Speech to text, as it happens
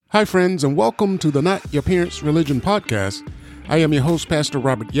Hi, friends, and welcome to the Not Your Parents' Religion podcast. I am your host, Pastor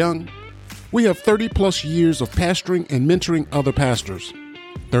Robert Young. We have 30 plus years of pastoring and mentoring other pastors,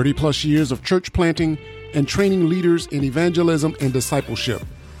 30 plus years of church planting and training leaders in evangelism and discipleship.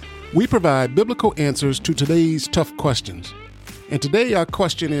 We provide biblical answers to today's tough questions. And today our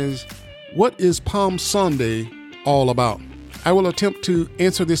question is, what is Palm Sunday all about? I will attempt to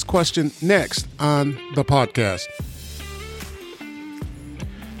answer this question next on the podcast.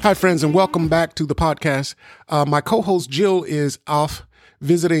 Hi, friends, and welcome back to the podcast. My co-host Jill is off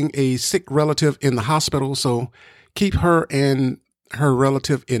visiting a sick relative in the hospital, so keep her and her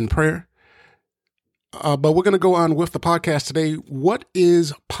relative in prayer. But we're going to go on with the podcast today. What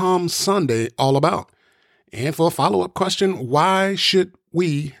is Palm Sunday all about? And for a follow-up question, why should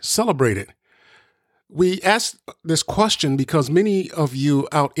we celebrate it? We asked this question because many of you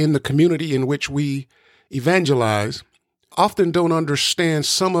out in the community in which we evangelize often don't understand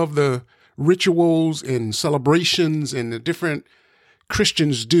some of the rituals and celebrations and the different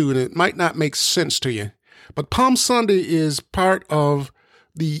Christians do, and it might not make sense to you. But Palm Sunday is part of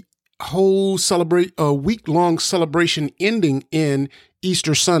the whole week-long celebration ending in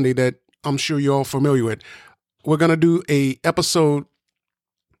Easter Sunday that I'm sure you're all familiar with. We're going to do an episode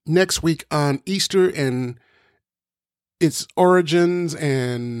next week on Easter and its origins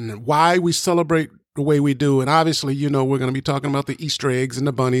and why we celebrate the way we do. And obviously, you know, we're going to be talking about the Easter eggs and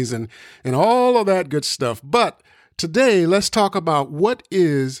the bunnies and all of that good stuff. But today, let's talk about what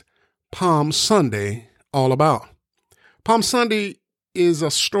is Palm Sunday all about. Palm Sunday is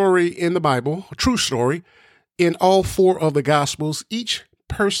a story in the Bible, a true story, in all four of the Gospels. Each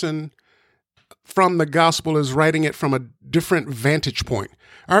person from the Gospel is writing it from a different vantage point.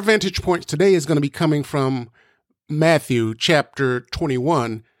 Our vantage point today is going to be coming from Matthew chapter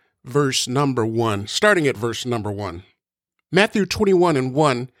 21, verse number 1, starting at verse number 1. Matthew 21 and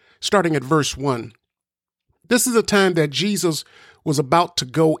 1, starting at verse 1. This is a time that Jesus was about to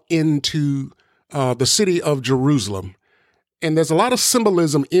go into the city of Jerusalem. And there's a lot of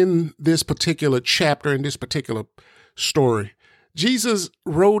symbolism in this particular chapter, in this particular story. Jesus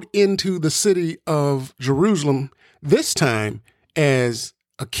rode into the city of Jerusalem, this time as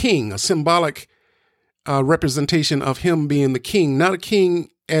a king, a symbolic representation of him being the king, not a king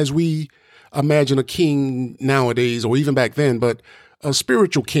as we imagine a king nowadays or even back then, but a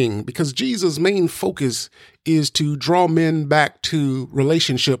spiritual king, because Jesus' main focus is to draw men back to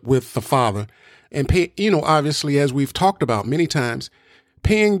relationship with the Father and pay, obviously, as we've talked about many times,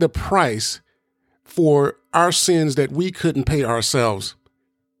 paying the price for our sins that we couldn't pay ourselves.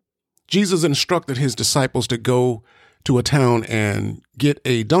 Jesus instructed his disciples to go to a town and get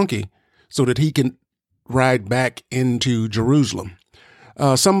a donkey so that he can ride back into Jerusalem.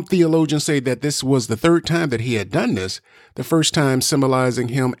 Some theologians say that this was the third time that he had done this, the first time symbolizing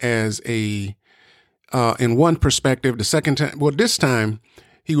him as in one perspective, the second time, this time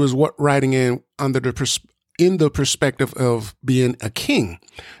he was riding in the perspective of being a king.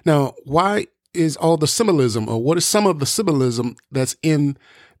 Now, why is all the symbolism, or what is some of the symbolism that's in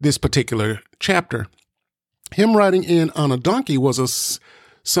this particular chapter? Him riding in on a donkey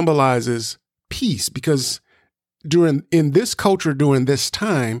symbolizes peace, because in this culture during this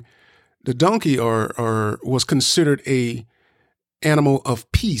time, the donkey was considered a animal of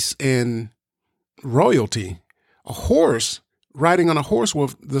peace and royalty. A horse, riding on a horse,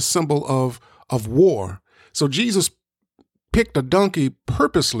 was the symbol of war. So Jesus picked a donkey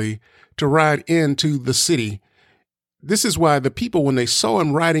purposely to ride into the city. This is why the people, when they saw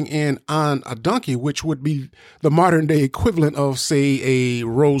him riding in on a donkey, which would be the modern day equivalent of, say, a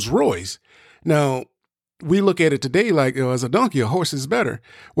Rolls Royce. Now, we look at it today like, as a donkey, a horse is better.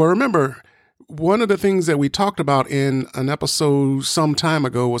 Well, remember, one of the things that we talked about in an episode some time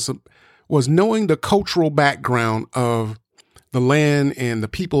ago was knowing the cultural background of the land and the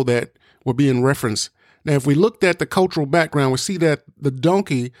people that were being referenced. Now, if we looked at the cultural background, we see that the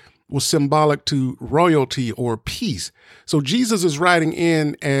donkey was symbolic to royalty or peace. So Jesus is riding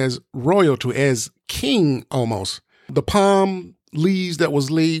in as royalty, as king almost. The palm leaves that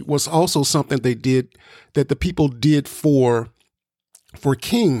was laid was also something that the people did for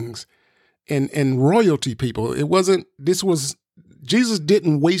kings and royalty people. Jesus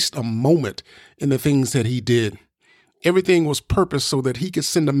didn't waste a moment in the things that he did. Everything was purpose so that he could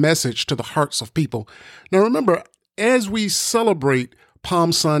send a message to the hearts of people. Now remember, as we celebrate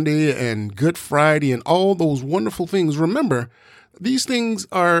Palm Sunday and Good Friday and all those wonderful things, remember, these things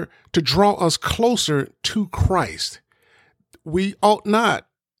are to draw us closer to Christ. We ought not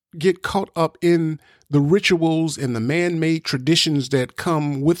get caught up in the rituals and the man-made traditions that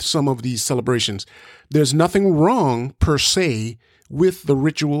come with some of these celebrations. There's nothing wrong per se with the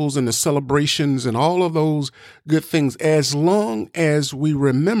rituals and the celebrations and all of those good things, as long as we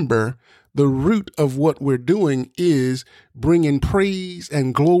remember the root of what we're doing is bringing praise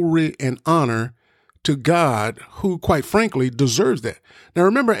and glory and honor to God, who, quite frankly, deserves that. Now,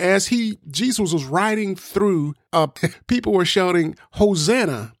 remember, as Jesus was riding through, people were shouting,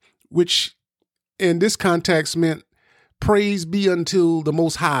 Hosanna, which in this context meant praise be unto the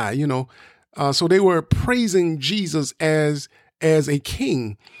Most High, So they were praising Jesus as a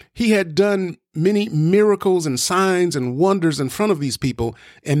king. He had done many miracles and signs and wonders in front of these people.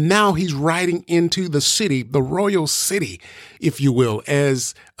 And now he's riding into the city, the royal city, if you will,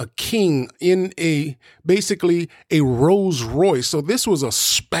 as a king in basically a Rolls Royce. So this was a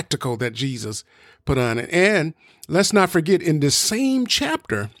spectacle that Jesus put on it. And let's not forget, in the same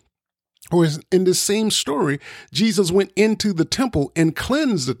chapter, or in this same story, Jesus went into the temple and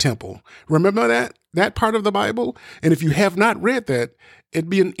cleansed the temple. Remember that part of the Bible? And if you have not read that, it'd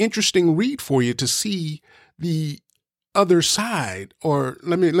be an interesting read for you to see the other side, or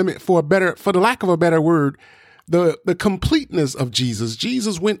for the lack of a better word, the completeness of Jesus.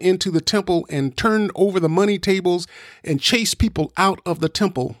 Jesus went into the temple and turned over the money tables and chased people out of the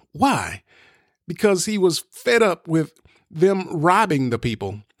temple. Why? Because he was fed up with them robbing the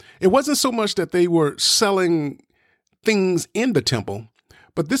people. It wasn't so much that they were selling things in the temple,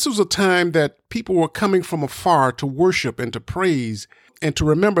 but this was a time that people were coming from afar to worship and to praise and to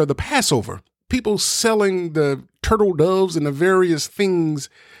remember the Passover. People selling the turtle doves and the various things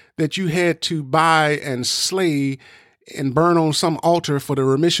that you had to buy and slay and burn on some altar for the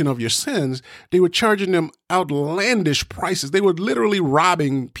remission of your sins. They were charging them outlandish prices. They were literally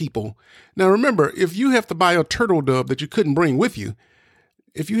robbing people. Now remember, if you have to buy a turtle dove that you couldn't bring with you,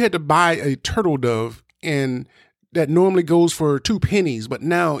 if you had to buy a turtle dove and that normally goes for 2 pennies, but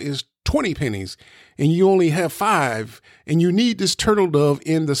now is 20 pennies, and you only have 5, and you need this turtle dove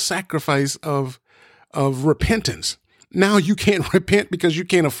in the sacrifice of repentance. Now you can't repent because you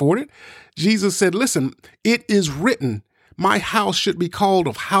can't afford it. Jesus said, listen, it is written, my house should be called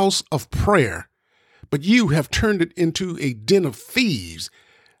a house of prayer, but you have turned it into a den of thieves.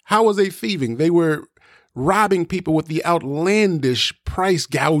 How was they thieving? They were robbing people with the outlandish price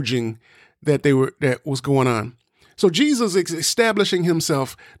gouging that was going on. So Jesus is establishing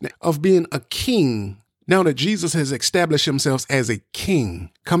himself of being a king. Now that Jesus has established himself as a king,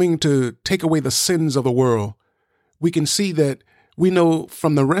 coming to take away the sins of the world, we can see that we know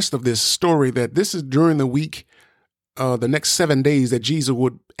from the rest of this story that this is during the week, the next 7 days, that Jesus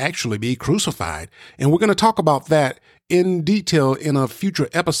would actually be crucified. And we're going to talk about that in detail in a future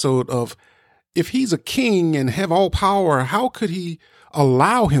episode of, if he's a king and have all power, how could he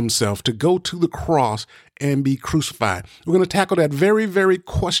allow himself to go to the cross and be crucified? We're going to tackle that very, very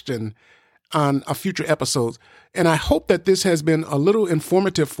question on a future episode. And I hope that this has been a little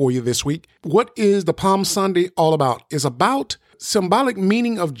informative for you this week. What is the Palm Sunday all about? It's about symbolic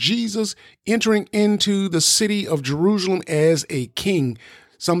meaning of Jesus entering into the city of Jerusalem as a king.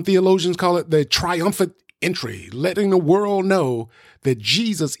 Some theologians call it the triumphant entry, letting the world know that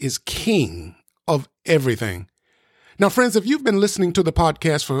Jesus is king of everything. Now, friends, if you've been listening to the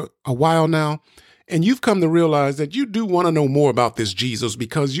podcast for a while now, and you've come to realize that you do want to know more about this Jesus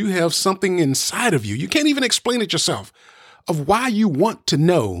because you have something inside of you, you can't even explain it yourself, of why you want to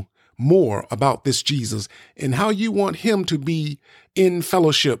know more about this Jesus and how you want him to be in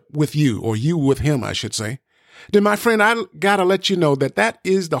fellowship with you, or you with him, I should say, then my friend, I gotta let you know that that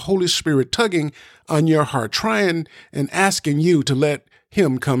is the Holy Spirit tugging on your heart, trying and asking you to let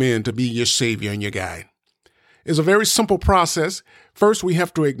him come in to be your savior and your guide. It's a very simple process. First, we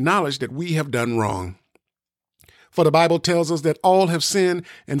have to acknowledge that we have done wrong. For the Bible tells us that all have sinned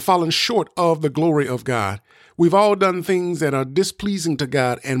and fallen short of the glory of God. We've all done things that are displeasing to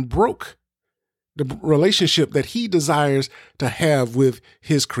God and broke the relationship that he desires to have with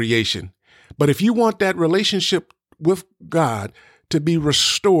his creation. But if you want that relationship with God to be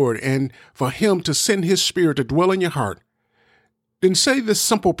restored and for him to send his spirit to dwell in your heart, then say this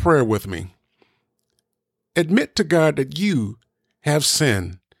simple prayer with me. Admit to God that you have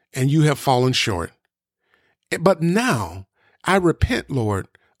sinned and you have fallen short. But now I repent, Lord,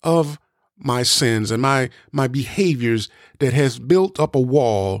 of my sins and my behaviors that has built up a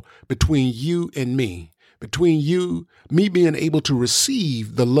wall between you and me, between me being able to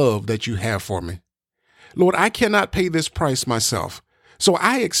receive the love that you have for me. Lord, I cannot pay this price myself. So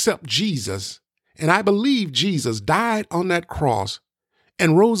I accept Jesus, and I believe Jesus died on that cross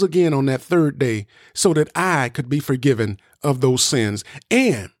and rose again on that third day so that I could be forgiven of those sins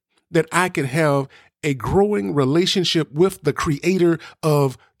and that I could have a growing relationship with the creator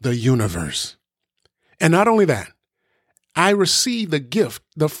of the universe. And not only that, I receive the gift,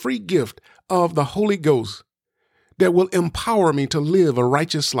 the free gift of the Holy Ghost that will empower me to live a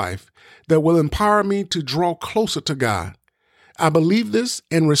righteous life, that will empower me to draw closer to God. I believe this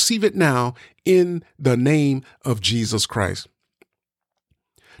and receive it now in the name of Jesus Christ.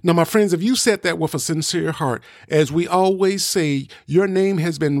 Now, my friends, if you said that with a sincere heart, as we always say, your name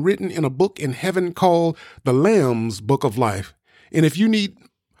has been written in a book in heaven called the Lamb's Book of Life. And if you need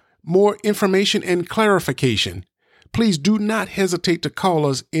more information and clarification, please do not hesitate to call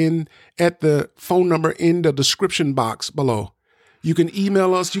us in at the phone number in the description box below. You can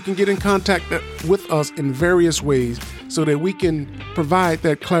email us. You can get in contact with us in various ways so that we can provide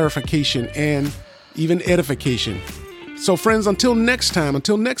that clarification and even edification. So friends, until next time,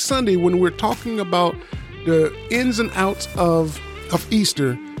 until next Sunday, when we're talking about the ins and outs of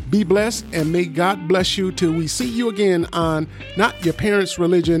Easter, be blessed and may God bless you till we see you again on Not Your Parents'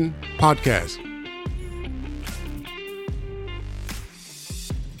 Religion podcast.